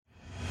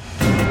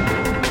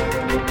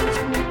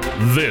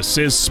This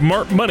is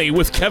Smart Money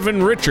with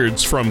Kevin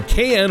Richards from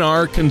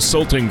KNR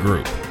Consulting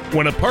Group.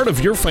 When a part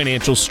of your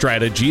financial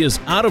strategy is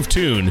out of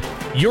tune,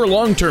 your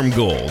long-term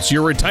goals,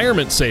 your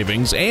retirement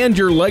savings, and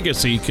your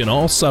legacy can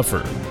all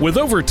suffer. With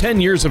over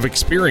 10 years of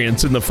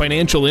experience in the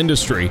financial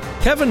industry,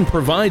 Kevin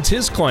provides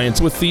his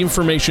clients with the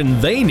information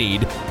they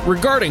need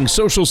regarding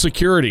Social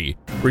Security,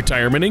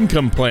 retirement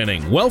income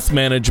planning, wealth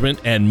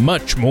management, and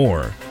much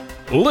more.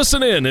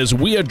 Listen in as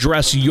we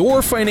address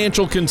your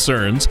financial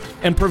concerns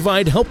and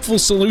provide helpful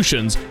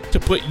solutions to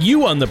put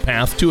you on the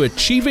path to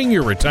achieving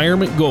your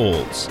retirement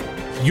goals.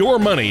 Your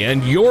money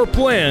and your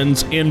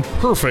plans in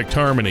perfect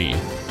harmony.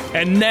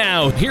 And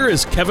now, here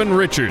is Kevin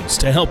Richards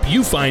to help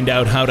you find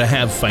out how to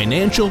have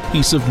financial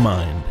peace of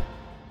mind.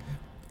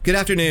 Good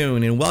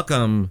afternoon and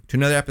welcome to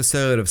another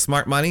episode of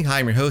Smart Money. Hi,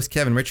 I'm your host,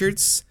 Kevin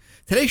Richards.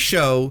 Today's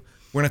show,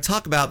 we're going to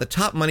talk about the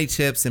top money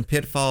tips and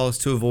pitfalls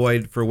to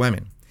avoid for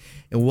women.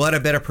 And what a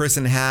better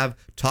person to have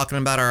talking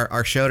about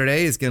our show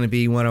today is going to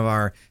be one of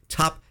our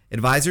top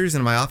advisors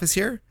in my office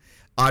here,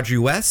 Audrey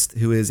West,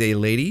 who is a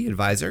lady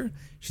advisor.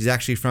 She's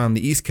actually from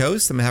the East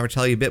Coast. I'm going to have her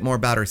tell you a bit more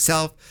about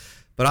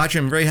herself. But Audrey,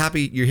 I'm very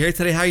happy you're here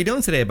today. How are you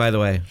doing today, by the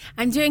way?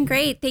 I'm doing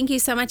great. Thank you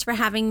so much for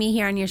having me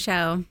here on your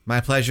show.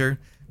 My pleasure.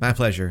 My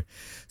pleasure.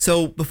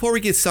 So before we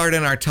get started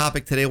on our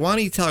topic today, why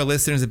don't you tell our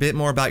listeners a bit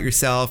more about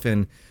yourself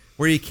and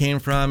where you came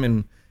from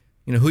and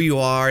who you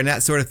are and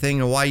that sort of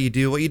thing and why you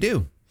do what you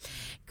do.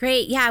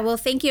 Great. Yeah. Well,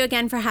 thank you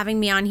again for having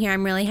me on here.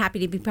 I'm really happy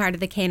to be part of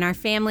the KNR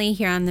family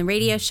here on the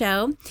radio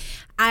show.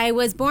 I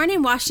was born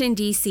in Washington,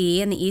 D.C.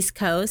 in the East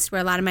Coast,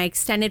 where a lot of my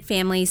extended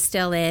family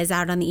still is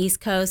out on the East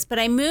Coast. But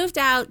I moved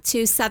out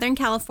to Southern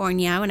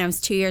California when I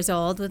was 2 years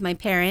old with my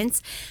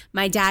parents.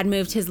 My dad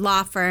moved his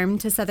law firm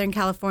to Southern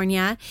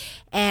California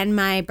and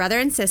my brother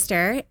and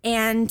sister.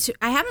 And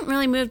I haven't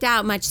really moved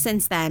out much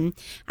since then.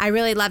 I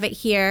really love it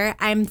here.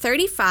 I'm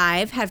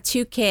 35, have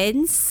 2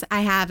 kids.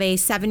 I have a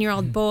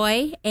 7-year-old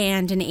boy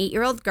and an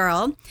 8-year-old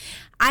girl.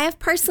 I have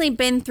personally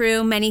been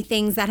through many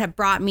things that have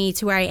brought me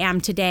to where I am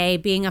today,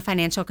 being a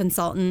financial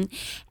consultant,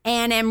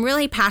 and I'm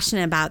really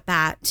passionate about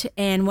that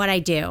and what I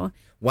do.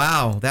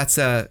 Wow, that's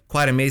a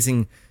quite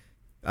amazing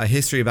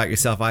history about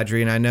yourself,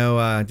 Audrey. And I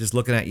know just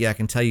looking at you, I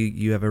can tell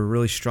you have a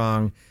really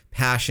strong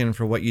passion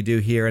for what you do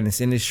here in this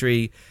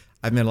industry.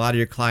 I've met a lot of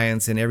your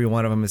clients, and every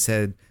one of them has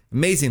said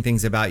amazing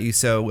things about you.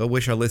 So I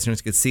wish our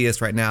listeners could see us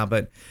right now,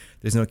 but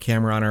there's no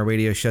camera on our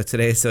radio show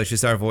today, so it's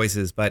just our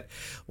voices. But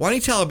why don't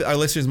you tell our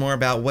listeners more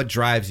about what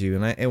drives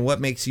you and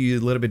what makes you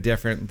a little bit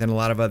different than a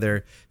lot of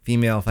other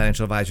female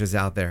financial advisors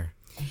out there?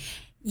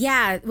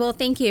 Yeah, well,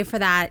 thank you for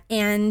that.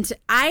 And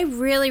I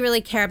really, really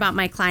care about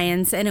my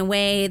clients in a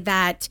way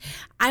that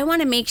I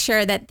want to make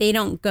sure that they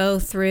don't go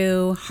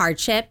through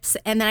hardships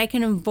and that I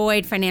can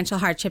avoid financial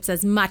hardships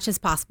as much as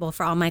possible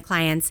for all my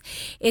clients.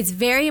 It's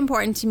very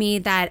important to me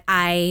that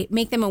I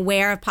make them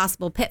aware of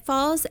possible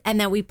pitfalls and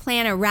that we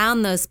plan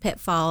around those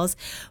pitfalls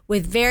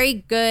with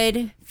very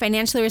good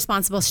financially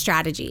responsible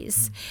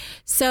strategies.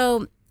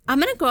 So I'm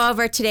going to go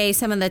over today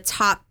some of the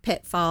top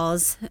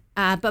pitfalls,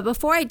 but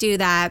before I do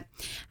that,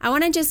 I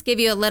want to just give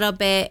you a little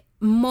bit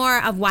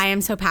more of why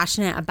I'm so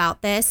passionate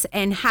about this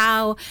and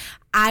how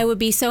I would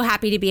be so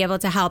happy to be able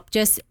to help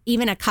just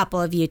even a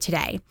couple of you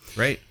today.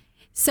 Right.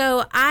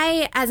 So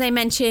I, as I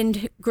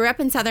mentioned, grew up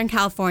in Southern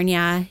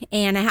California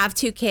and I have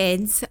 2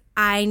 kids.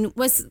 I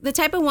was the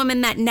type of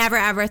woman that never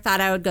ever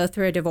thought I would go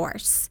through a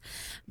divorce.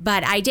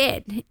 But I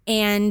did.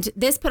 And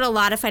this put a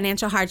lot of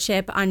financial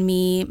hardship on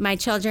me, my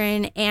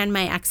children, and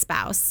my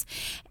ex-spouse.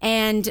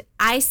 And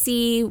I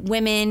see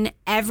women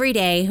every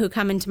day who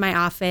come into my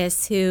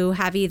office who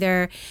have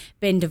either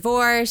been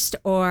divorced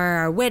or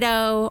are a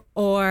widow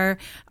or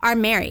are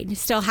married,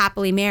 still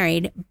happily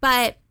married,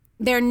 but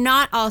they're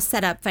not all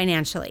set up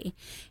financially.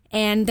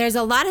 And there's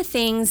a lot of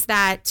things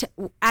that,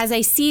 as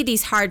I see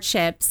these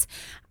hardships,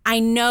 I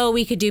know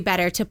we could do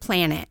better to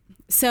plan it.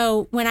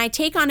 So when I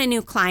take on a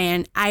new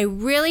client, I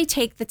really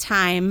take the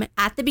time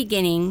at the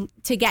beginning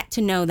to get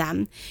to know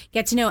them,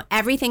 get to know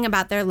everything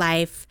about their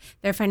life,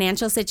 their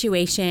financial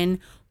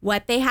situation,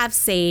 what they have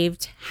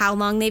saved, how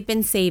long they've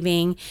been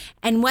saving,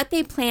 and what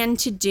they plan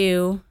to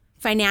do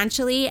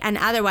financially and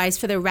otherwise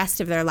for the rest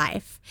of their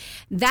life.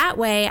 That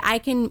way I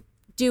can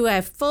do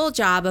a full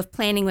job of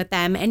planning with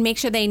them and make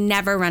sure they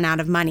never run out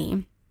of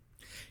money.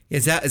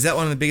 Is that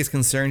one of the biggest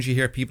concerns you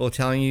hear people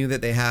telling you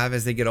that they have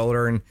as they get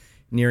older and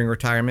nearing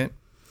retirement?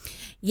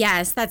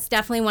 Yes, that's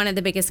definitely one of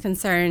the biggest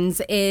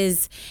concerns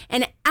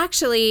and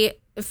actually,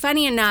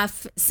 funny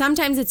enough,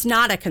 sometimes it's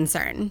not a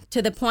concern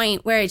to the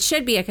point where it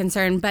should be a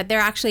concern, but they're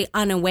actually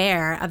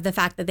unaware of the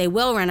fact that they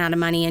will run out of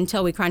money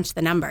until we crunch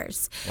the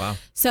numbers. Wow.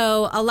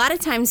 So a lot of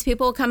times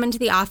people will come into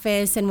the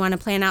office and want to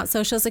plan out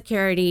Social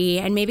Security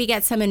and maybe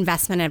get some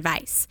investment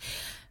advice.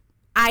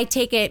 I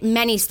take it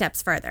many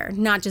steps further,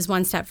 not just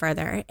one step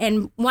further.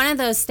 And one of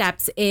those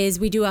steps is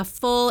we do a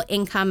full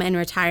income and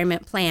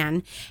retirement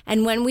plan.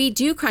 And when we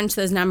do crunch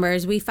those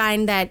numbers, we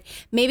find that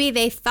maybe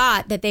they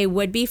thought that they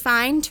would be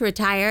fine to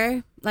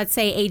retire, let's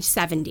say age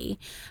 70.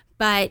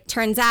 But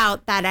turns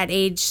out that at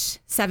age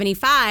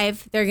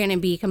 75, they're going to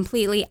be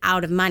completely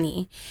out of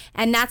money.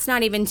 And that's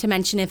not even to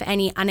mention if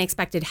any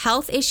unexpected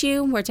health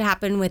issue were to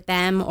happen with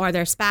them or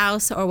their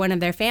spouse or one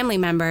of their family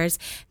members,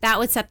 that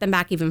would set them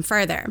back even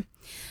further.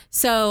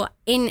 So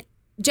in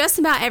just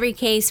about every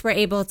case, we're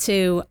able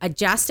to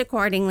adjust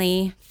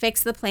accordingly,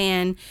 fix the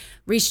plan,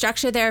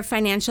 restructure their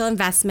financial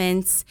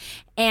investments,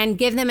 and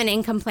give them an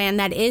income plan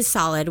that is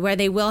solid, where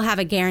they will have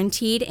a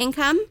guaranteed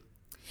income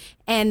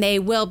and they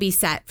will be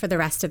set for the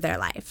rest of their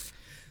life.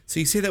 So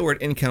you say that word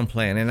income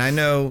plan, and I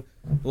know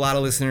a lot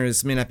of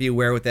listeners may not be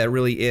aware what that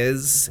really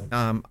is.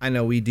 I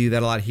know we do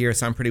that a lot here,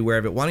 so I'm pretty aware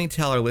of it. Why don't you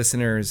tell our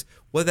listeners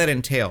what that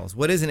entails?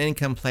 What does an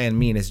income plan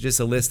mean? Is it just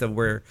a list of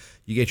where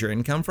you get your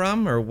income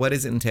from, or what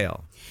does it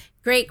entail?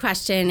 Great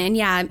question. And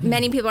yeah,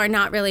 many people are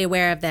not really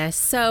aware of this.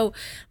 So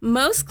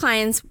most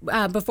clients,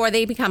 before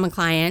they become a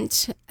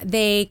client,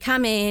 they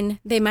come in,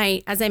 they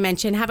might, as I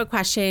mentioned, have a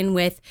question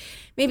with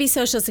maybe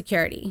Social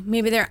Security.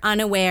 Maybe they're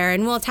unaware,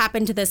 and we'll tap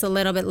into this a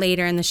little bit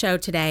later in the show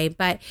today,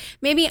 but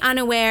maybe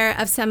unaware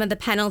of some of the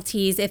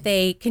penalties if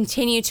they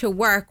continue to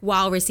work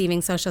while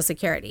receiving Social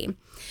Security.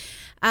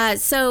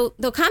 So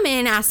they'll come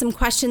in, ask some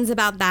questions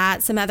about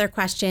that, some other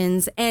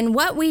questions. And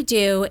what we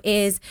do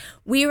is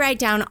we write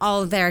down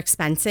all of their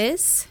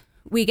expenses.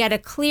 We get a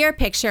clear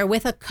picture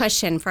with a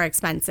cushion for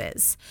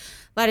expenses.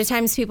 A lot of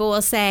times people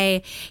will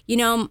say,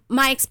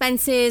 my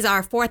expenses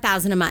are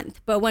 $4,000 a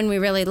month. But when we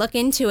really look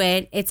into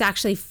it, it's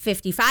actually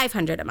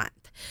 $5,500 a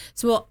month.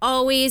 So we'll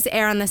always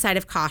err on the side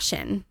of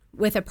caution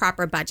with a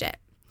proper budget.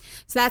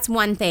 So that's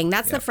one thing.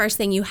 That's the first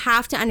thing. You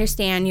have to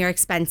understand your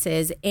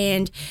expenses,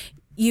 and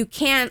you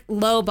can't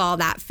lowball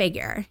that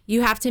figure.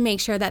 You have to make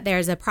sure that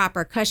there's a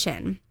proper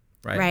cushion,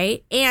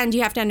 right? And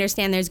you have to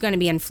understand there's going to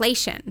be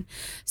inflation.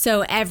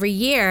 So every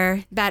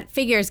year that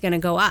figure is going to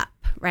go up,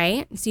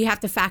 right? So you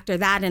have to factor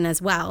that in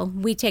as well.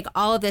 We take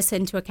all of this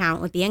into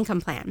account with the income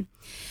plan.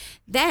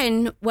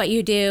 Then what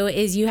you do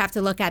is you have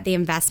to look at the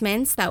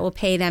investments that will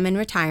pay them in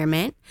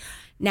retirement.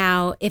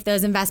 Now, if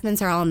those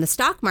investments are all in the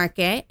stock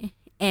market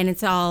and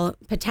it's all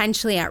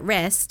potentially at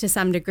risk to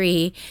some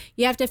degree,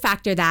 you have to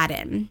factor that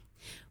in.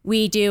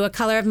 We do a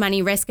color of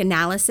money risk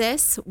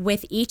analysis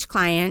with each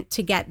client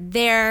to get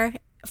their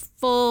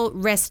full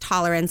risk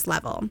tolerance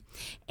level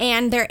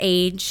and their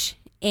age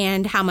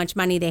and how much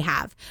money they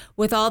have.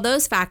 With all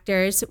those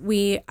factors,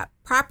 we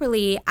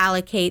properly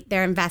allocate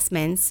their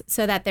investments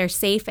so that they're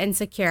safe and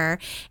secure,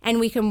 and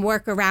we can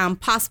work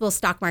around possible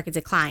stock market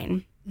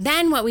decline.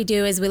 Then what we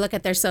do is we look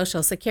at their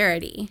Social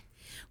Security.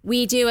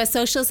 We do a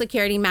Social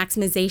Security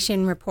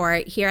maximization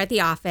report here at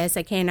the office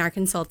at K&R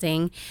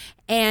Consulting,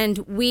 and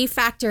we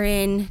factor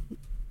in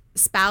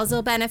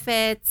spousal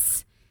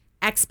benefits,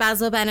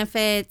 ex-spousal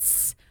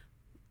benefits,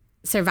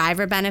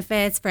 survivor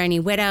benefits for any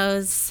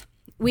widows.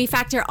 We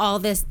factor all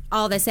this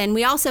in.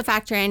 We also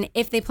factor in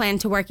if they plan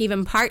to work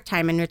even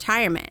part-time in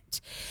retirement.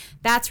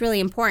 That's really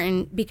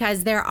important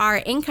because there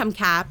are income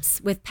caps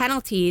with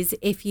penalties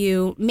if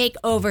you make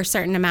over a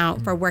certain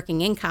amount for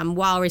working income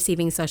while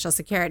receiving Social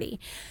Security.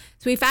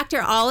 So we factor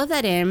all of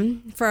that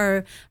in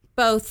for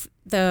both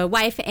the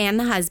wife and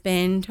the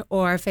husband,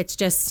 or if it's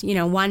just,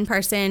 one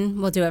person,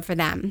 we'll do it for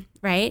them,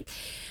 right?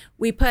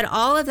 We put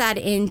all of that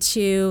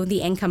into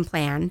the income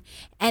plan,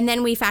 and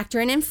then we factor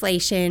in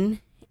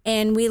inflation,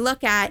 and we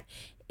look at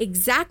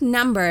exact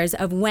numbers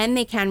of when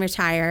they can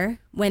retire,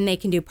 when they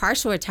can do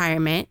partial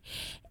retirement,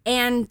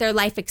 and their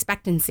life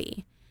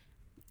expectancy.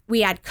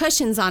 We add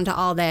cushions onto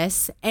all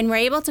this, and we're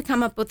able to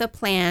come up with a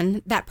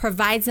plan that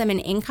provides them an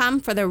income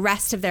for the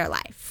rest of their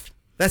life.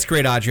 That's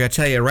great, Audrey. I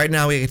tell you, right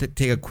now we have to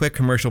take a quick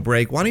commercial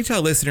break. Why don't you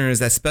tell listeners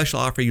that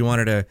special offer you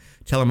wanted to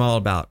tell them all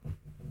about?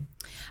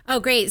 Oh,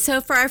 great.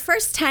 So for our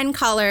first 10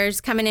 callers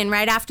coming in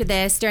right after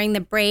this during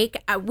the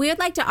break, we would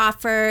like to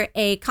offer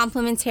a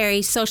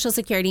complimentary Social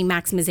Security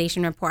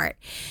maximization report.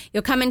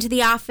 You'll come into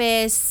the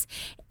office.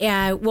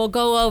 We'll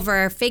go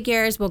over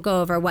figures. We'll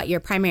go over what your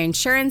primary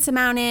insurance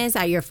amount is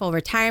at your full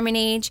retirement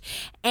age.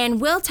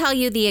 And we'll tell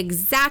you the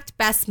exact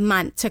best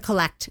month to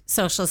collect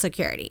Social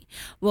Security.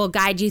 We'll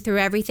guide you through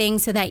everything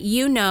so that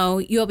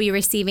you'll be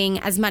receiving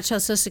as much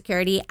Social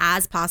Security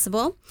as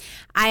possible.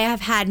 I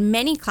have had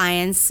many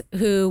clients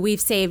who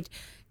we've saved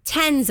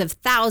tens of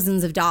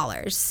thousands of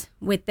dollars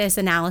with this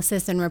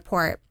analysis and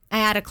report. I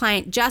had a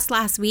client just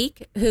last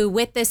week who,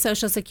 with this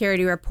Social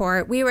Security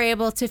report, we were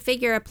able to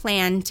figure a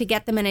plan to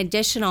get them an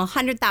additional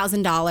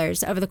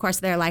 $100,000 over the course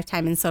of their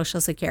lifetime in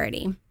Social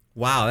Security.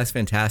 Wow, that's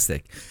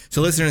fantastic.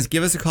 So listeners,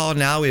 give us a call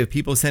now. We have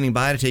people standing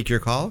by to take your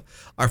call.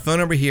 Our phone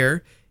number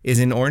here is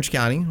in Orange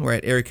County. We're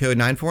at area code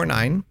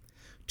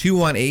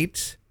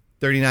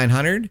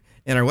 949-218-3900.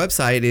 And our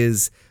website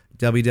is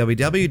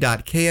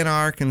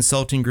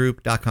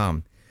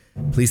www.knrconsultinggroup.com.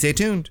 Please stay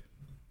tuned.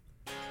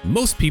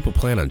 Most people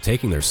plan on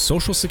taking their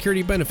Social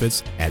Security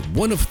benefits at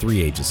one of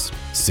three ages,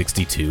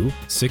 62,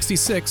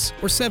 66,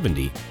 or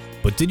 70.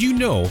 But did you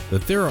know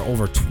that there are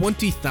over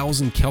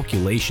 20,000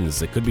 calculations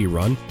that could be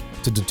run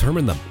to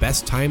determine the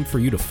best time for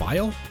you to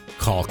file?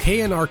 Call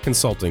K&R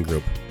Consulting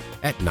Group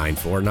at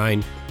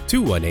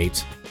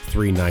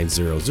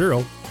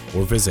 949-218-3900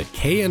 or visit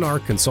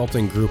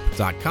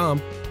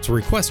knrconsultinggroup.com to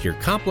request your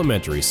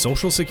complimentary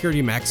Social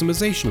Security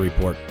Maximization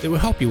Report that will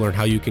help you learn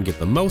how you can get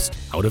the most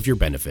out of your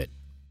benefit.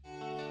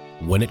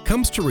 When it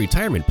comes to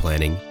retirement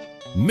planning,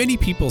 many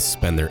people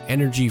spend their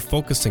energy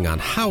focusing on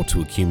how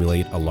to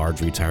accumulate a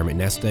large retirement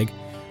nest egg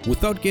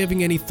without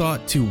giving any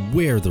thought to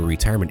where the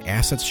retirement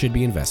assets should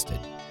be invested.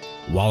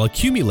 While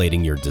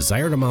accumulating your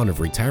desired amount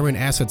of retirement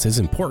assets is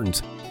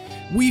important,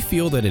 we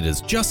feel that it is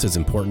just as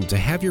important to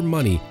have your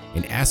money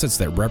in assets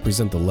that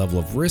represent the level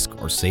of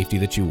risk or safety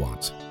that you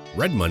want.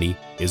 Red money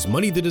is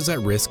money that is at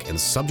risk and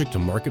subject to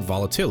market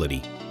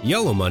volatility.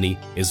 Yellow money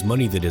is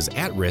money that is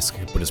at risk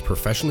but is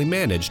professionally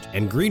managed,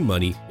 and green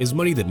money is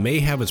money that may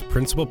have its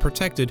principal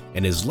protected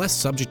and is less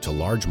subject to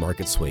large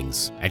market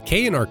swings. At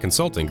K&R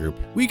Consulting Group,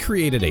 we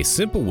created a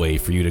simple way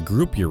for you to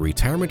group your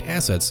retirement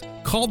assets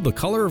called the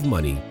Color of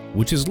Money,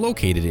 which is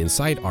located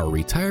inside our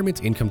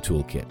Retirement Income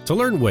Toolkit. To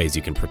learn ways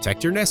you can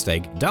protect your nest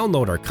egg,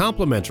 download our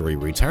complimentary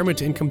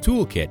Retirement Income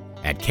Toolkit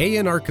at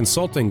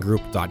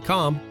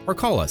knrconsultinggroup.com or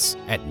call us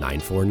at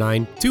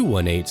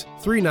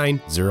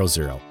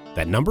 949-218-3900.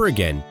 That number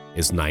again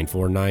is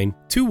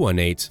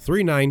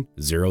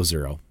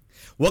 949-218-3900.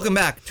 Welcome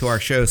back to our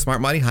show, Smart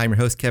Money. Hi, I'm your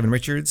host, Kevin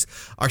Richards.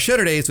 Our show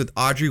today is with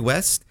Audrey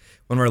West,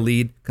 one of our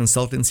lead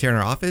consultants here in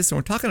our office, and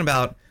we're talking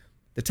about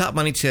the top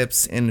money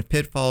tips and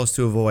pitfalls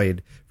to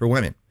avoid for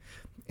women.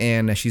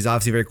 And she's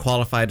obviously very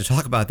qualified to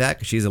talk about that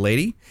because she's a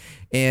lady.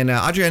 And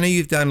Audrey, I know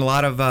you've done a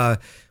lot of,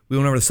 we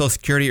went over the Social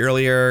Security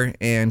earlier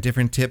and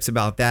different tips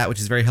about that,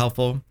 which is very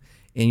helpful.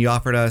 And you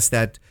offered us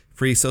that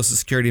free Social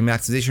Security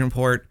Maximization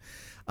Report.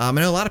 I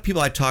know a lot of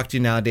people I talk to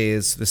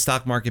nowadays, the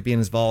stock market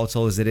being as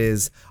volatile as it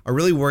is, are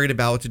really worried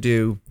about what to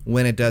do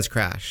when it does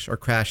crash or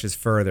crashes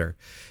further.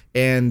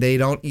 And they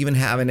don't even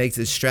have an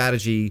exit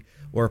strategy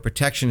or a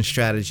protection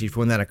strategy for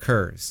when that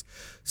occurs.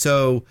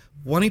 So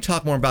why don't you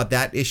talk more about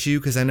that issue?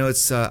 Because I know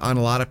it's on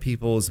a lot of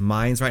people's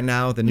minds right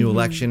now, the new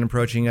election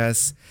approaching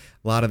us,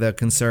 a lot of the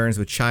concerns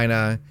with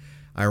China,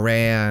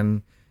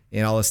 Iran,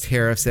 and all those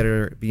tariffs that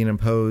are being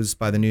imposed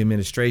by the new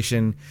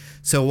administration.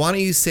 So why don't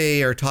you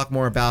say or talk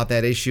more about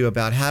that issue,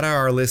 about how do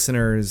our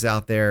listeners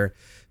out there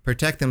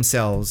protect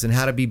themselves and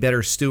how to be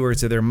better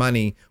stewards of their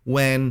money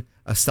when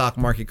a stock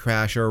market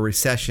crash or a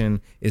recession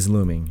is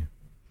looming?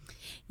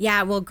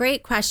 Yeah, well,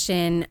 great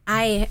question.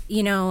 I'm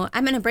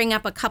going to bring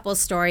up a couple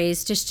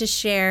stories just to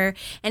share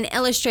and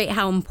illustrate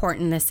how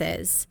important this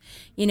is.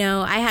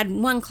 I had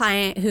one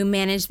client who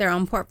managed their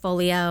own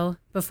portfolio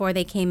before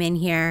they came in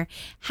here,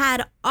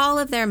 had all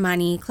of their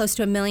money, close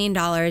to $1 million,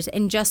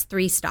 in just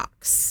 3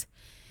 stocks.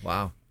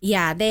 Wow.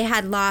 Yeah, they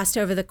had lost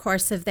over the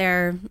course of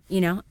their,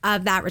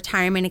 of that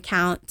retirement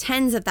account,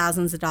 tens of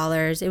thousands of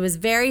dollars. It was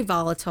very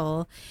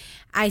volatile.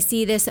 I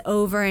see this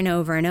over and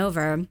over and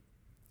over.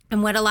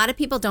 And what a lot of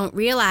people don't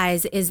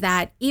realize is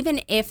that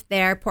even if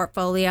their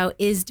portfolio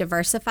is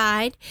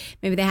diversified,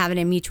 maybe they have it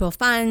in mutual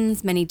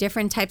funds, many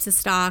different types of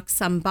stocks,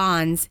 some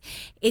bonds,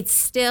 it's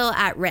still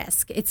at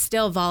risk. It's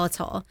still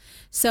volatile.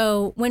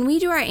 So when we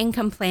do our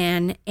income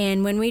plan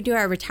and when we do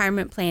our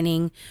retirement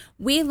planning,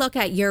 we look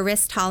at your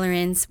risk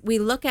tolerance. We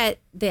look at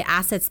the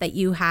assets that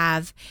you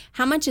have,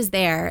 how much is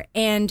there,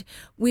 and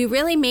we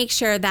really make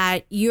sure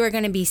that you are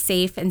going to be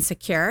safe and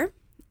secure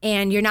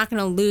and you're not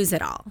going to lose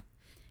it all.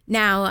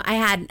 Now, I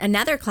had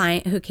another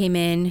client who came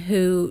in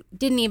who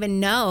didn't even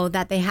know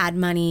that they had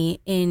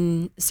money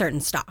in certain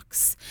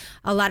stocks.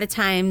 A lot of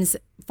times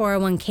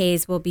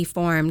 401ks will be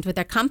formed with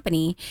a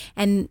company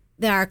and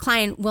our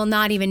client will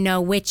not even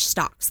know which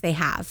stocks they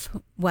have,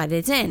 what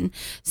it's in.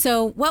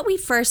 So what we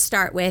first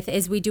start with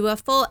is we do a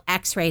full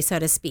x-ray, so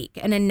to speak,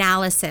 an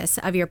analysis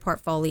of your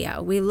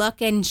portfolio. We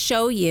look and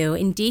show you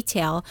in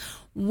detail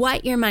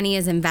what your money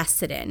is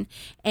invested in.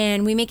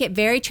 And we make it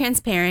very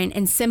transparent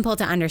and simple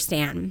to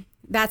understand.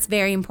 That's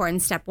very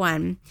important, step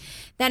one.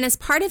 Then as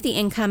part of the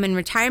income and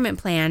retirement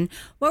plan,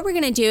 what we're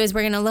going to do is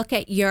we're going to look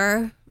at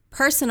your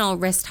personal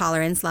risk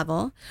tolerance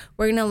level.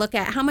 We're going to look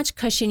at how much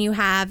cushion you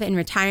have in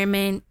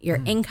retirement, your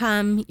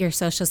income, your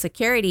Social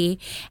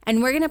Security,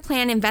 and we're going to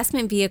plan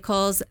investment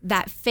vehicles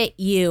that fit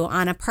you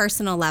on a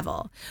personal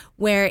level,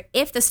 where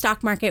if the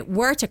stock market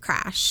were to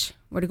crash,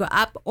 were to go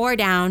up or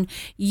down,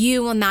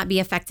 you will not be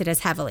affected as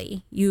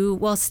heavily. You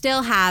will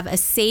still have a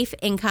safe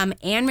income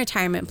and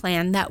retirement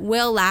plan that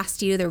will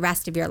last you the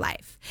rest of your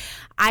life.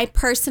 I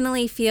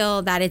personally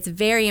feel that it's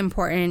very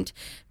important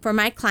for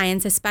my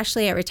clients,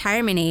 especially at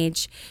retirement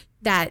age,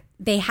 that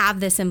they have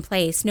this in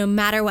place. No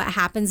matter what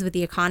happens with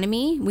the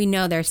economy, we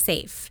know they're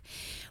safe.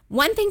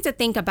 One thing to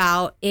think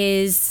about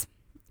is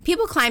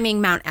people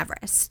climbing Mount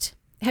Everest.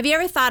 Have you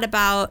ever thought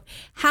about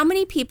how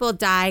many people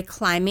die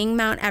climbing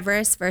Mount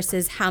Everest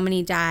versus how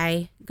many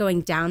die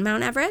going down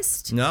Mount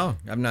Everest? No,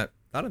 I've not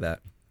thought of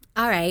that.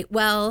 All right.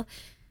 Well,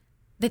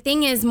 the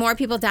thing is, more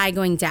people die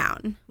going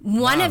down.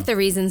 One of the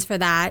reasons for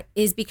that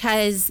is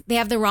because they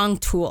have the wrong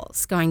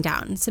tools going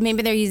down. So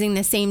maybe they're using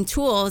the same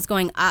tools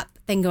going up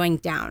than going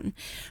down.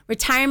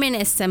 Retirement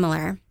is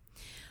similar.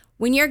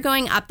 When you're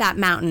going up that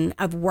mountain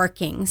of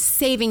working,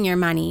 saving your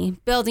money,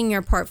 building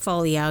your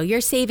portfolio, your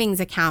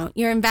savings account,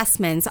 your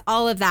investments,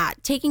 all of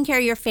that, taking care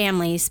of your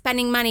family,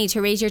 spending money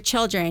to raise your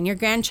children, your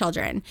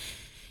grandchildren,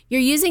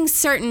 you're using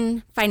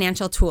certain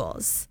financial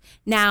tools.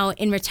 Now,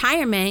 in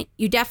retirement,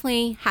 you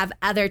definitely have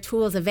other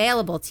tools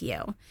available to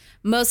you.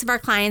 Most of our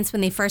clients,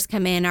 when they first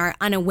come in, are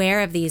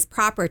unaware of these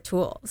proper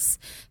tools.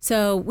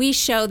 So we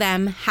show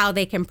them how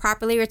they can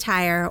properly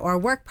retire or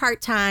work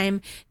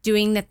part-time,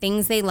 doing the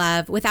things they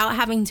love without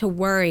having to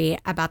worry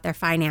about their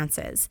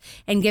finances,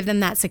 and give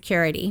them that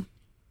security.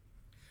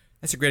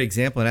 That's a great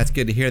example, and that's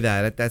good to hear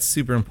that. That's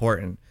super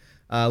important.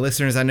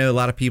 Listeners, I know a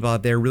lot of people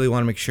out there really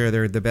want to make sure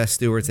they're the best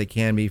stewards they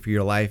can be for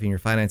your life and your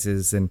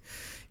finances. And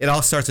it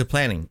all starts with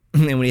planning.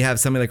 And when you have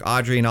somebody like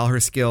Audrey and all her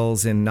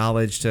skills and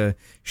knowledge to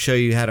show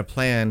you how to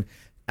plan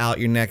out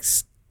your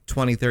next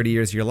 20, 30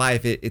 years of your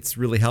life, it's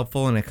really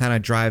helpful. And it kind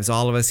of drives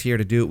all of us here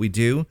to do what we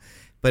do.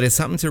 But it's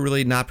something to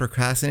really not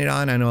procrastinate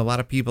on. I know a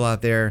lot of people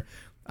out there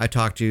I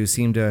talk to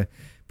seem to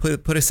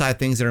put aside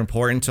things that are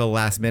important till the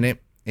last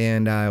minute.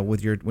 And when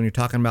you're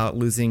talking about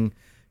losing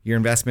your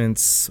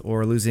investments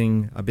or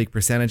losing a big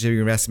percentage of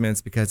your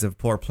investments because of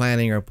poor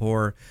planning or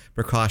poor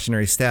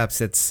precautionary steps,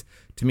 it's,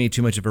 to me,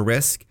 too much of a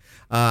risk.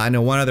 I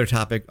know one other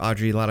topic,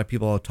 Audrey, a lot of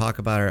people talk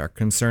about or are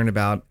concerned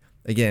about,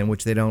 again,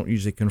 which they don't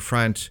usually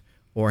confront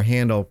or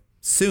handle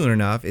soon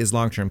enough, is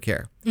long-term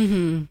care.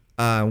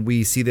 Mm-hmm.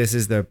 We see this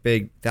as the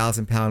big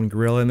 1,000-pound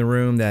gorilla in the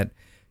room that,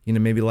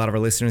 maybe a lot of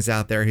our listeners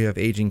out there who have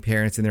aging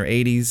parents in their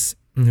 80s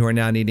who are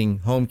now needing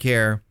home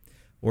care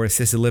or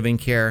assisted living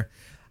care.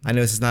 I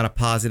know this is not a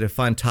positive,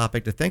 fun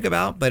topic to think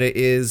about, but it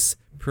is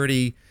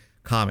pretty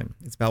common.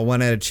 It's about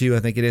 1 out of 2, I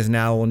think it is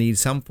now, will need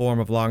some form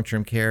of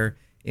long-term care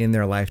in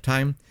their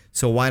lifetime.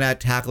 So why not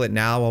tackle it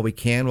now while we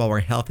can, while we're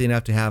healthy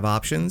enough to have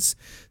options?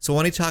 So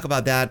why don't you talk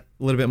about that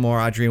a little bit more,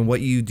 Audrey, and what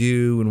you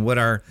do and what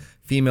our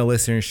female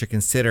listeners should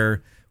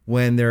consider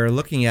when they're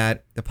looking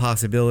at the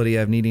possibility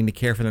of needing to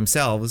care for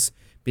themselves,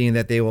 being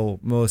that they will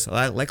most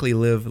likely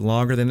live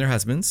longer than their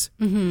husbands,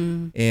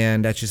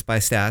 and that's just by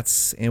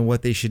stats, and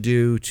what they should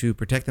do to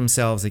protect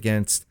themselves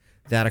against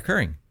that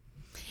occurring.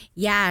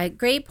 Yeah,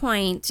 great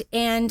point.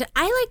 And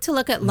I like to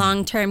look at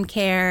long-term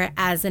care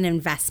as an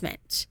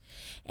investment.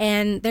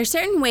 And there's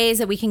certain ways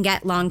that we can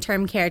get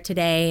long-term care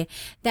today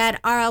that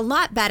are a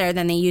lot better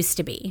than they used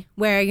to be,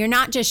 where you're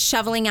not just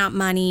shoveling out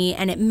money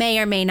and it may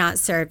or may not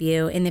serve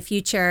you in the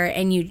future,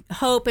 and you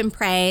hope and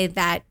pray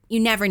that you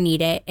never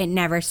need it, it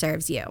never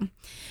serves you,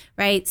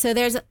 right? So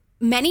there's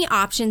many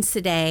options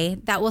today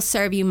that will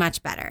serve you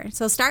much better.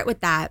 So start with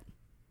that.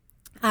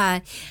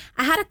 I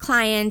had a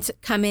client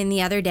come in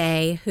the other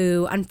day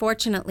who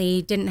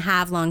unfortunately didn't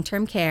have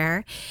long-term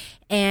care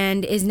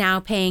and is now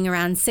paying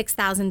around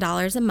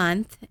 $6,000 a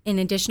month in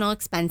additional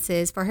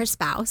expenses for her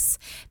spouse.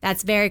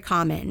 That's very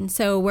common.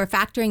 So we're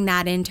factoring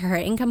that into her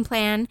income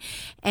plan.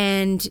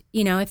 And,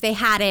 if they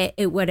had it,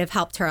 it would have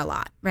helped her a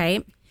lot,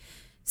 right?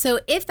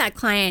 So if that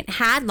client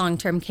had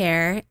long-term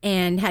care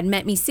and had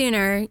met me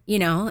sooner,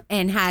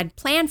 and had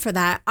planned for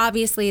that,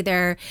 obviously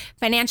their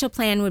financial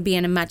plan would be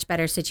in a much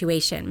better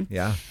situation.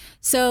 Yeah.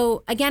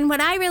 So again, what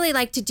I really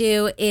like to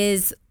do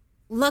is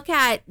look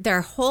at their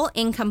whole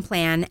income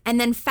plan and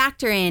then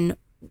factor in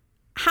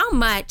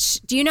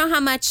do you know how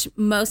much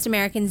most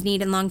Americans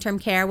need in long-term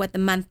care, what the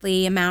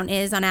monthly amount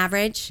is on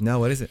average? No,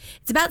 what is it?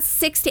 It's about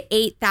 $6,000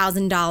 to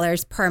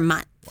 $8,000 per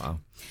month. Wow.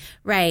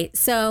 Right.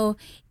 So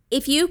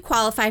if you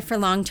qualify for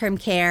long-term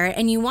care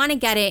and you want to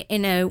get it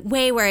in a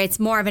way where it's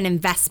more of an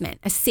investment,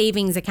 a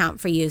savings account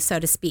for you, so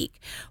to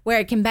speak, where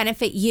it can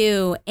benefit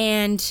you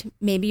and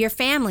maybe your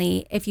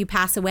family if you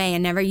pass away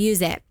and never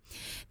use it,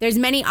 there's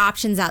many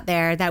options out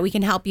there that we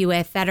can help you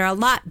with that are a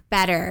lot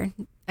better,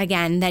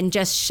 again, than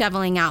just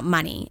shoveling out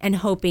money and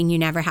hoping you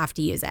never have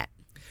to use it.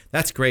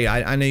 That's great.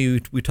 I know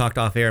we talked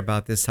off air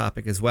about this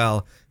topic as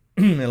well.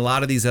 And a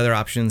lot of these other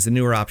options, the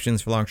newer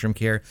options for long-term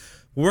care,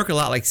 work a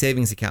lot like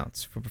savings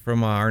accounts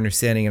from our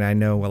understanding, and I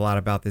know a lot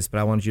about this,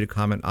 but I wanted you to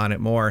comment on it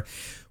more,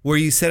 where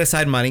you set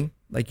aside money,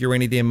 like your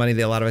rainy day money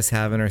that a lot of us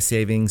have in our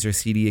savings or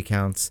CD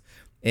accounts,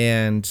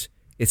 and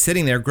it's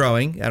sitting there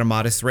growing at a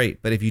modest rate.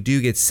 But if you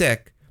do get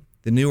sick,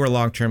 the newer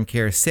long-term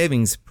care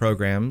savings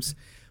programs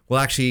will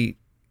actually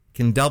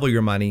can double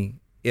your money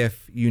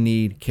if you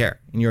need care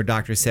and your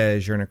doctor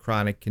says you're in a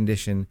chronic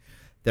condition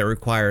that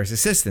requires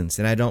assistance.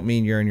 And I don't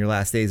mean you're in your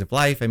last days of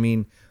life. I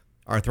mean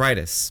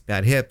arthritis,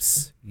 bad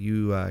hips,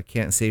 you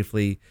can't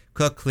safely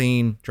cook,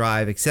 clean,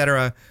 drive,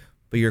 etc.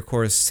 But you're, of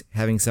course,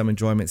 having some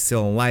enjoyment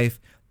still in life.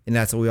 And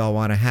that's what we all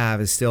want to have,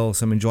 is still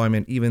some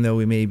enjoyment, even though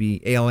we may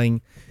be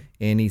ailing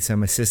and need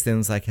some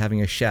assistance, like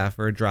having a chef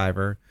or a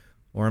driver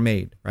or a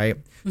maid, right?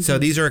 Mm-hmm. So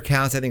these are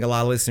accounts I think a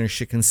lot of listeners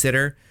should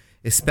consider,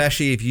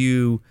 especially if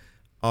you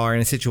are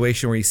in a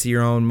situation where you see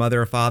your own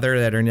mother or father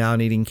that are now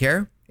needing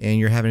care and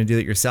you're having to do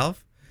it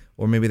yourself,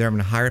 or maybe they're having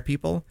to hire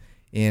people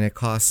and it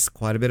costs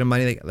quite a bit of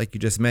money, like you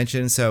just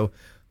mentioned. So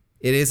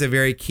it is a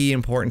very key,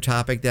 important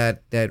topic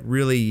that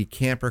really you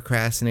can't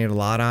procrastinate a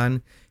lot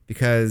on,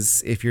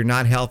 because if you're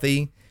not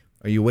healthy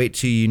or you wait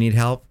till you need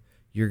help,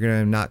 you're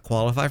going to not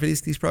qualify for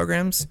these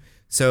programs.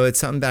 So it's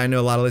something that I know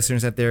a lot of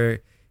listeners out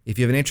there, if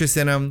you have an interest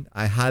in them,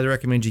 I highly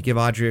recommend you give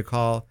Audrey a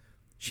call.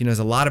 She knows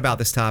a lot about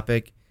this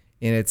topic,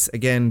 and it's,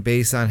 again,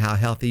 based on how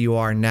healthy you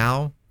are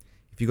now.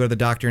 If you go to the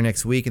doctor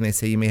next week and they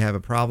say you may have a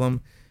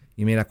problem,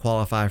 you may not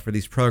qualify for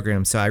these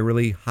programs. So I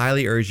really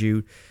highly urge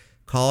you,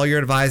 call your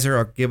advisor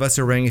or give us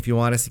a ring if you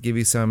want us to give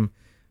you some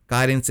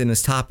guidance in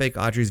this topic.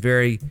 Audrey's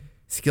very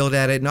skilled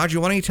at it. And Audrey,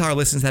 why don't you tell our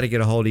listeners how to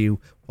get a hold of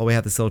you while we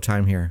have this little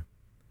time here?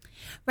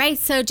 Right.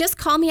 So just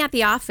call me at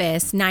the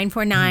office,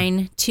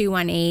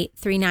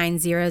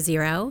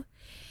 949-218-3900.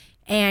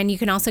 And you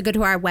can also go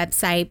to our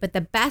website. But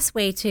the best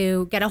way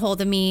to get a hold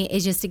of me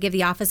is just to give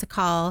the office a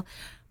call.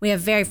 We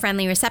have a very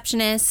friendly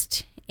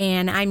receptionist,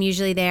 and I'm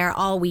usually there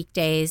all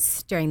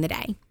weekdays during the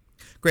day.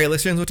 Great,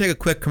 listeners. We'll take a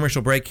quick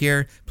commercial break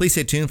here. Please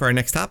stay tuned for our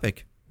next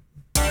topic.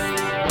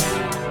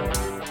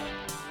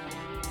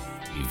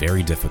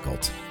 Very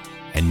difficult,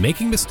 and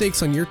making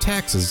mistakes on your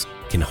taxes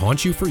can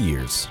haunt you for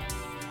years.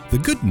 The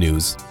good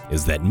news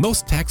is that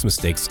most tax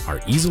mistakes are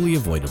easily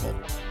avoidable.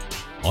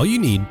 All you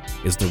need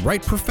is the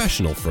right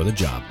professional for the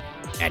job.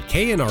 At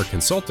K&R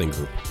Consulting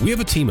Group, we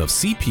have a team of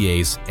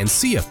CPAs and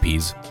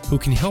CFPs who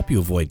can help you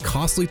avoid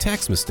costly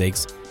tax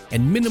mistakes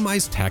and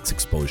minimize tax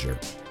exposure.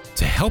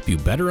 To help you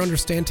better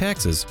understand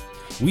taxes,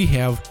 we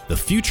have The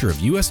Future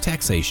of U.S.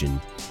 Taxation,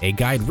 a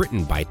guide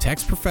written by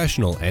tax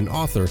professional and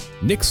author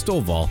Nick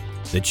Stovall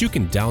that you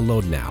can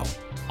download now.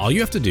 All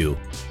you have to do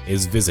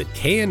is visit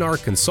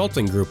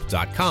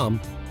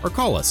knrconsultinggroup.com or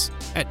call us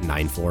at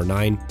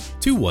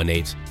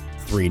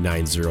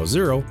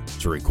 949-218-3900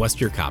 to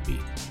request your copy.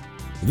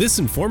 This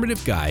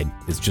informative guide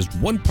is just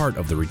one part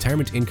of the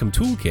Retirement Income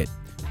Toolkit,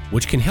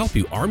 which can help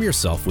you arm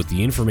yourself with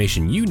the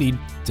information you need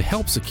to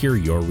help secure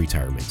your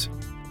retirement.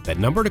 That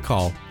number to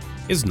call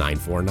is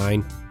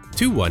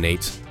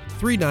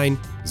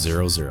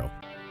 949-218-3900.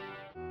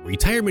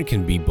 Retirement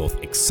can be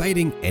both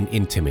exciting and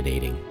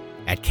intimidating.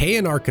 At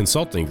K&R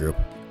Consulting Group,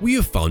 we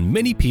have found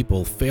many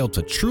people fail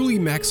to truly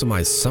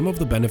maximize some of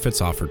the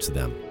benefits offered to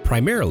them,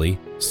 primarily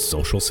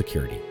Social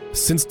Security.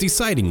 Since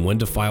deciding when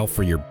to file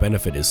for your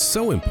benefit is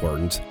so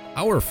important,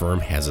 our firm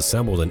has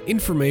assembled an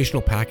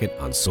informational packet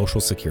on Social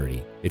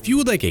Security. If you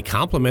would like a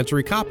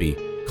complimentary copy,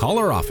 call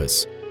our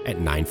office at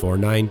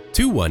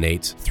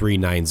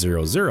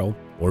 949-218-3900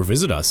 or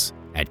visit us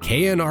at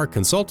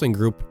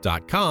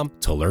knrconsultinggroup.com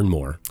to learn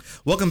more.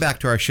 Welcome back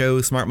to our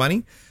show, Smart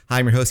Money. Hi,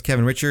 I'm your host,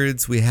 Kevin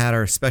Richards. We had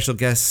our special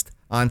guest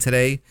on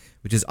today,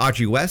 which is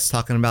Audrey West,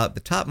 talking about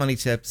the top money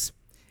tips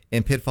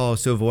and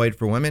pitfalls to avoid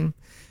for women.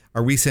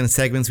 Our recent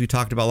segments, we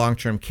talked about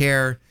long-term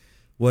care.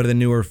 What are the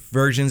newer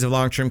versions of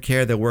long-term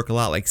care that work a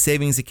lot like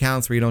savings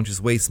accounts where you don't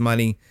just waste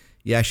money.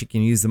 You actually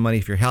can use the money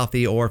if you're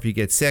healthy or if you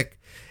get sick,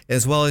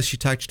 as well as she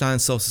touched on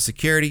Social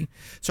Security.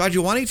 So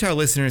Audrey, why don't you tell our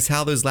listeners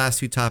how those last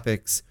two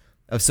topics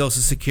of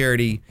Social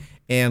Security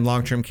and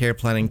long-term care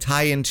planning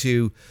tie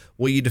into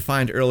what you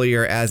defined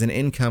earlier as an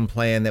income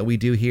plan that we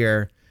do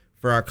here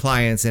for our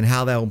clients and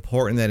how that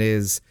important that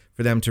is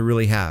for them to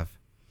really have?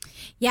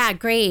 Yeah,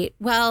 great.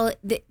 Well,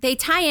 they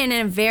tie in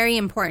a very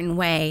important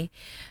way.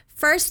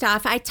 First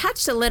off, I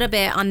touched a little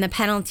bit on the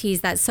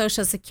penalties that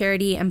Social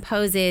Security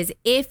imposes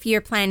if you're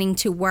planning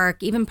to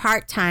work even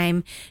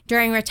part-time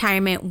during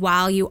retirement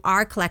while you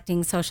are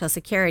collecting Social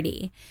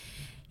Security.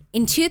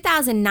 In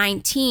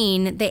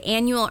 2019, the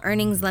annual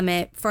earnings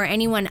limit for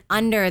anyone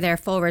under their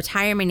full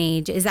retirement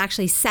age is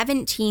actually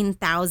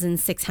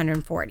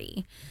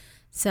 $17,640.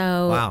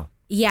 So, wow.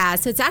 Yeah,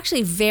 so it's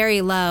actually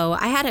very low.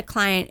 I had a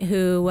client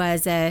who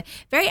was a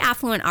very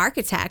affluent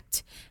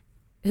architect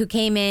who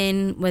came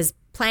in, was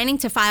planning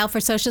to file for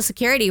Social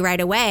Security right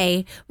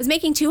away, was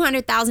making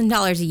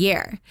 $200,000 a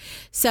year.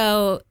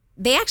 So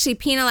they actually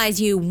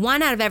penalize you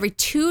 $1 out of every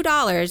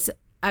 $2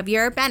 of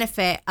your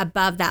benefit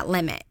above that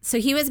limit. So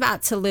he was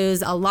about to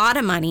lose a lot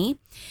of money.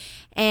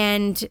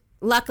 And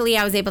luckily,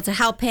 I was able to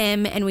help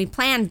him, and we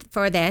planned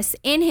for this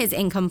in his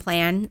income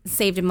plan,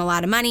 saved him a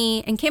lot of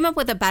money, and came up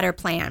with a better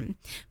plan.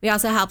 We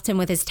also helped him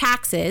with his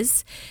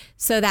taxes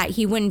so that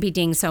he wouldn't be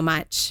dinged so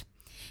much.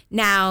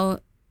 Now,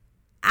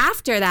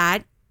 after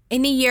that,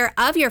 in the year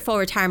of your full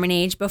retirement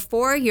age,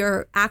 before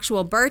your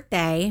actual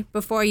birthday,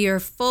 before your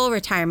full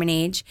retirement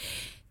age,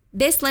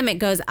 this limit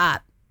goes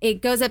up.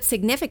 It goes up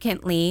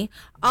significantly,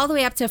 all the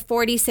way up to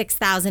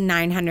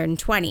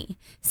 $46,920.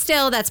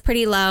 Still, that's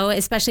pretty low,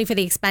 especially for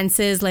the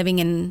expenses living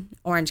in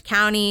Orange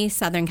County,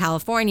 Southern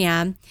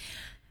California.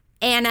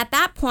 And at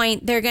that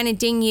point, they're going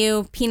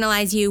to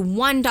penalize you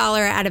 $1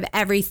 out of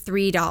every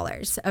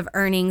 $3 of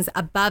earnings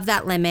above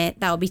that limit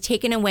that will be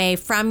taken away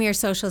from your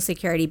Social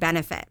Security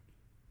benefit.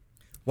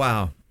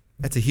 Wow,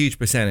 that's a huge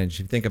percentage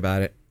if you think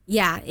about it.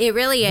 Yeah, it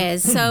really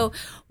is. So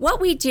what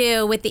we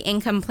do with the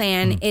income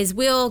plan is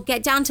we'll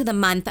get down to the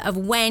month of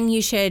when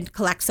you should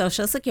collect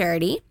Social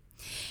Security.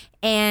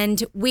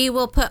 And we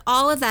will put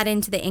all of that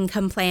into the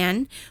income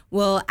plan.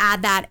 We'll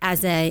add that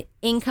as a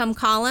income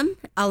column,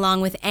 along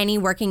with any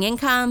working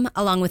income,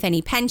 along with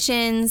any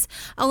pensions,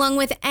 along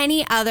with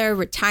any other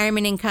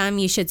retirement income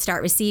you should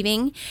start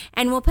receiving.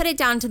 And we'll put it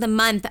down to the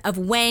month of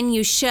when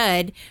you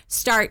should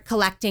start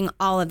collecting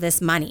all of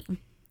this money.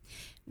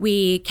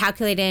 We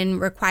calculate in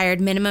required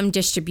minimum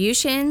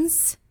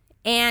distributions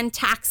and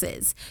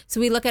taxes. So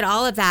we look at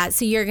all of that.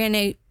 So you're going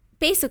to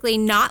basically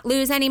not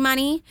lose any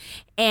money,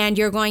 and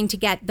you're going to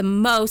get the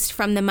most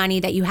from the money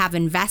that you have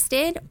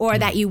invested or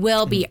that you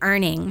will be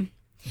earning.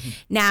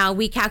 Now,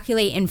 we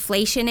calculate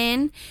inflation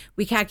in,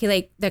 we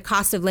calculate the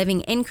cost of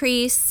living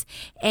increase,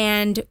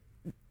 and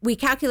we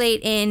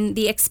calculate in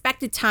the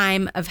expected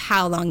time of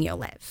how long you'll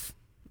live,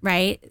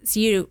 right?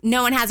 So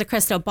no one has a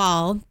crystal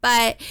ball,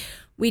 but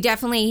we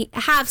definitely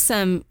have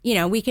some,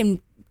 we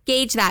can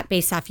gauge that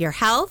based off your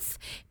health,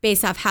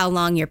 based off how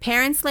long your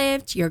parents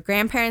lived, your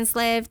grandparents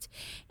lived,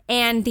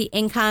 and the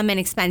income and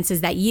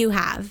expenses that you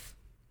have.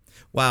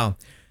 Wow.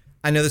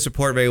 I know this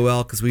report very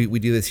well because we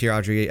do this here,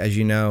 Audrey, as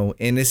you know,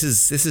 and this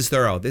is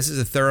thorough. This is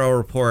a thorough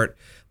report,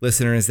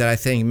 listeners, that I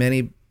think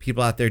many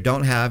people out there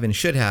don't have and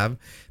should have,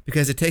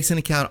 because it takes into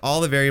account all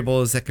the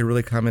variables that could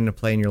really come into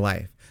play in your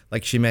life.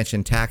 Like she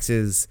mentioned,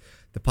 taxes,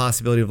 the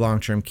possibility of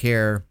long-term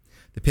care,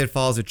 the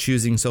pitfalls of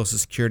choosing Social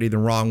Security the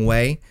wrong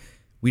way.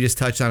 We just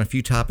touched on a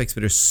few topics, but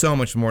there's so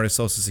much more to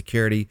Social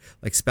Security,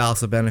 like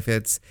spousal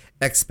benefits,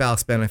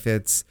 ex-spouse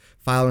benefits,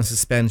 file and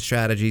suspend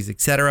strategies,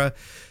 etc.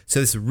 So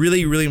it's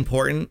really, really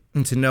important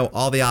to know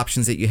all the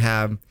options that you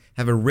have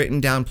a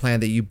written down plan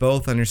that you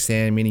both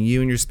understand, meaning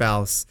you and your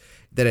spouse,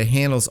 that it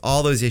handles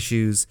all those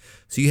issues.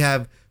 So you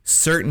have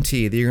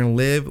certainty that you're going to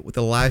live with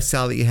the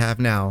lifestyle that you have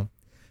now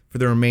for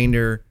the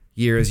remainder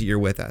years that you're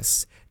with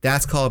us.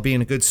 That's called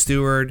being a good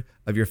steward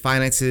of your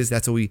finances.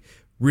 That's what we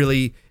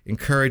really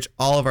encourage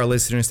all of our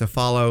listeners to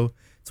follow.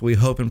 So we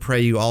hope and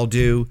pray you all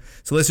do.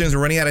 So listeners,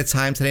 we're running out of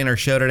time today in our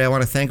show today. I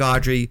want to thank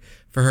Audrey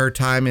for her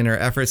time and her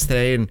efforts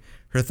today and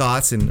her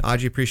thoughts. And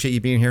Audrey, appreciate you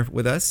being here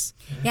with us.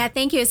 Yeah,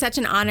 thank you. It's such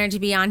an honor to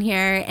be on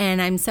here.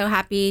 And I'm so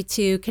happy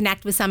to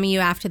connect with some of you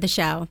after the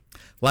show.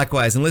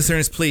 Likewise. And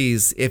listeners,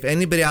 please, if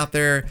anybody out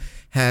there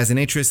has an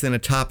interest in the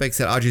topics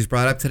that Audrey's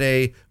brought up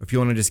today, or if you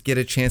want to just get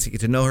a chance to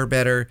get to know her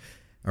better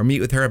or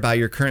meet with her about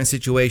your current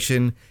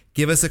situation,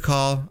 give us a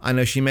call. I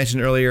know she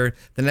mentioned earlier,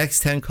 the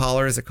next 10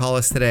 callers that call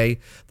us today,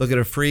 they'll get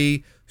a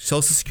free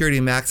Social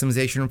Security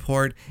maximization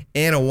report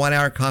and a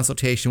 1-hour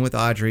consultation with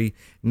Audrey.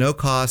 No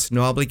cost,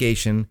 no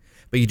obligation,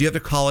 but you do have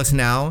to call us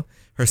now.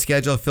 Her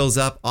schedule fills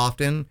up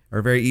often,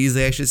 or very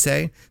easily, I should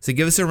say. So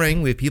give us a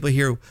ring. We have people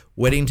here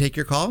waiting to take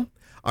your call.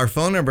 Our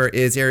phone number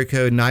is area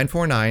code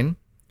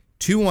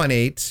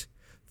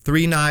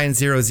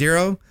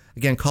 949-218-3900.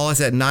 Again, call us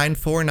at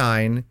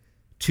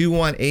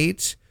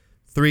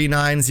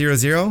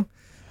 949-218-3900.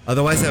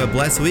 Otherwise, have a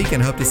blessed week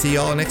and hope to see you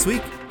all next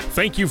week.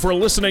 Thank you for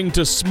listening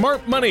to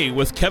Smart Money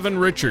with Kevin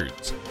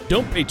Richards.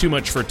 Don't pay too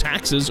much for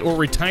taxes or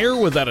retire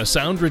without a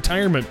sound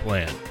retirement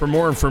plan. For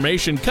more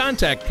information,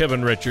 contact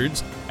Kevin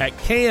Richards at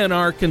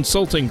KNR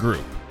Consulting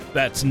Group.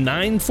 That's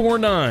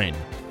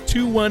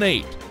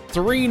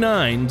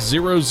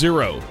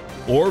 949-218-3900.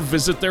 Or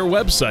visit their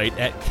website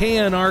at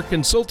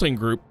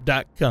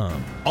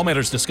knrconsultinggroup.com. All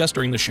matters discussed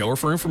during the show are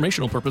for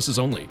informational purposes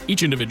only.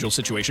 Each individual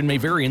situation may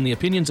vary, and the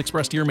opinions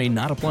expressed here may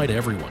not apply to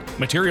everyone.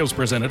 Materials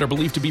presented are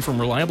believed to be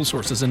from reliable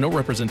sources, and no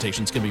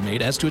representations can be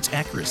made as to its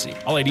accuracy.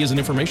 All ideas and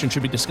information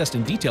should be discussed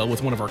in detail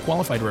with one of our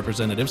qualified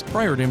representatives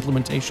prior to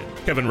implementation.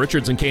 Kevin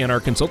Richards and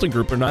KNR Consulting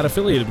Group are not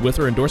affiliated with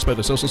or endorsed by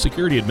the Social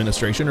Security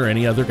Administration or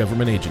any other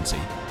government agency.